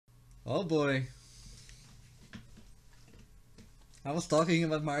Oh boy. I was talking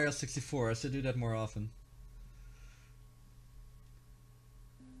about Mario 64, I should do that more often.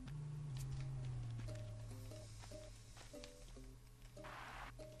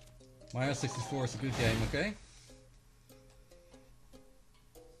 Mario 64 is a good game, okay?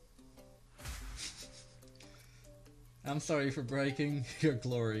 I'm sorry for breaking your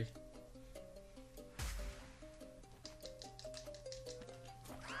glory.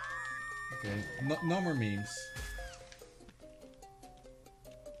 Okay, no more memes.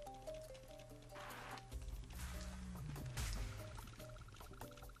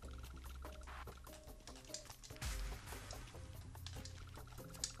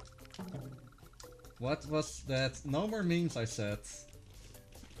 What was that? No more memes, I said.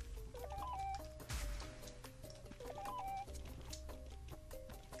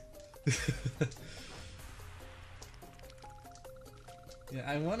 Yeah,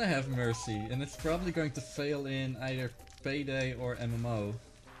 I wanna have Mercy, and it's probably going to fail in either Payday or MMO.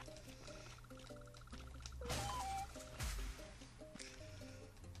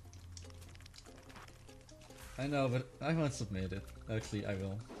 I know, but I won't submit it. Actually, I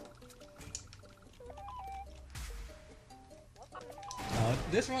will. No,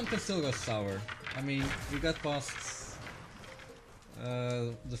 this one can still go sour. I mean, we got past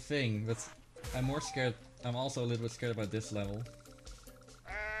the thing, but I'm more scared. I'm also a little bit scared about this level.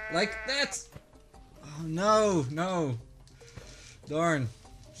 Like that! Oh no, no. Darn.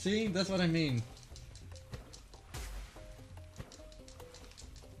 See, that's what I mean.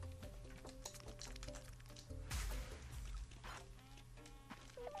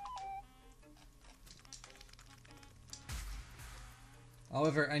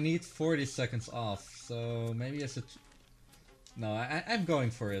 However, I need 40 seconds off, so maybe I should... No, I'm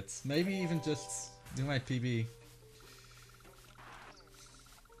going for it. Maybe even just do my PB.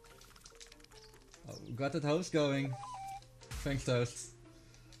 Oh, got that host going. Thanks, Toast.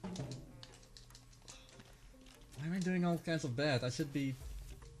 Why am I doing all kinds of bad? I should be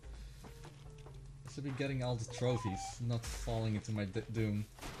getting all the trophies, not falling into my doom.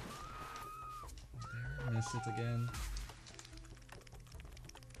 Oh, there, I missed it again.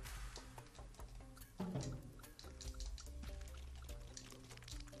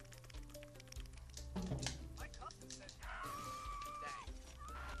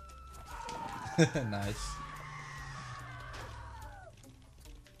 Nice.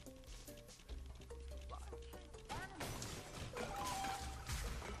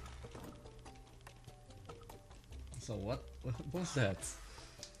 So what was that?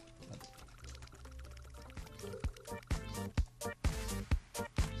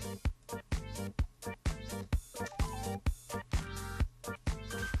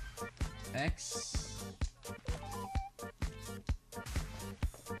 X.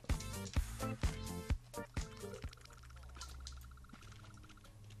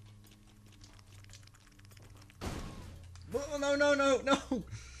 Oh, no, no, no, no!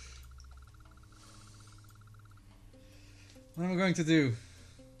 What am I going to do?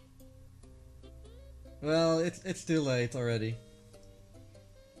 Well, it's too late already.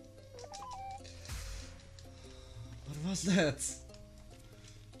 What was that?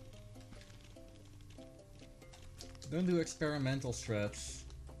 Don't do experimental strats.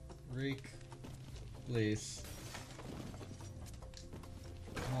 Reek, please.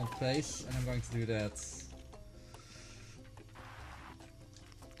 I'm on pace, and I'm going to do that.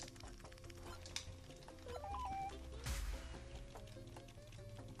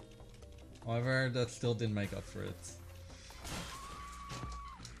 However, that still didn't make up for it.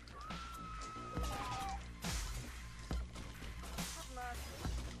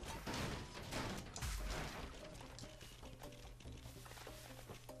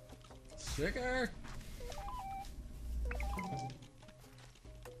 Sugar!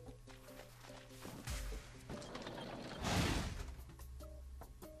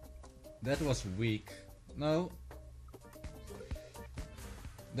 That was weak. No.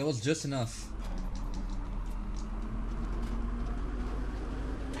 That was just enough.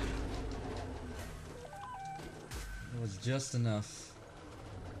 It was just enough.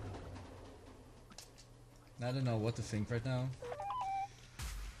 I don't know what to think right now.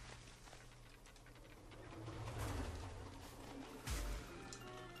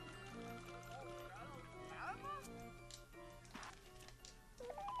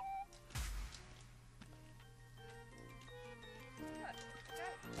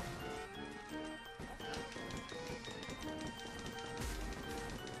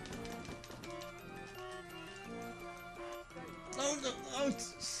 Oh no, oh,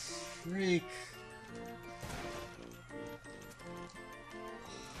 freak.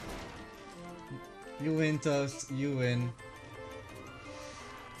 You win, Toast. You win.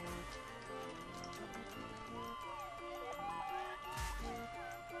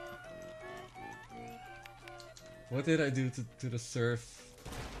 What did I do to deserve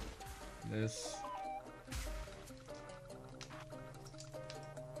this?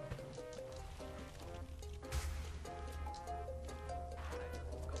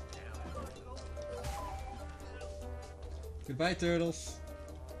 Goodbye, turtles.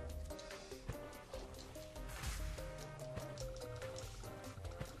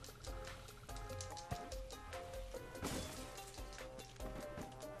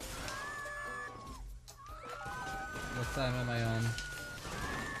 What time am I on?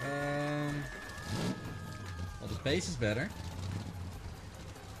 Well, the pace is better.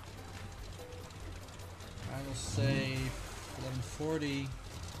 I will say 1140.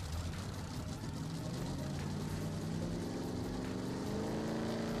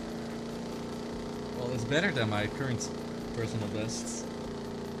 Well, it's better than my current personal bests.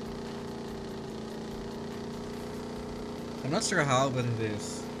 I'm not sure how, but it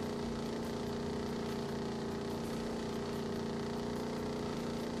is.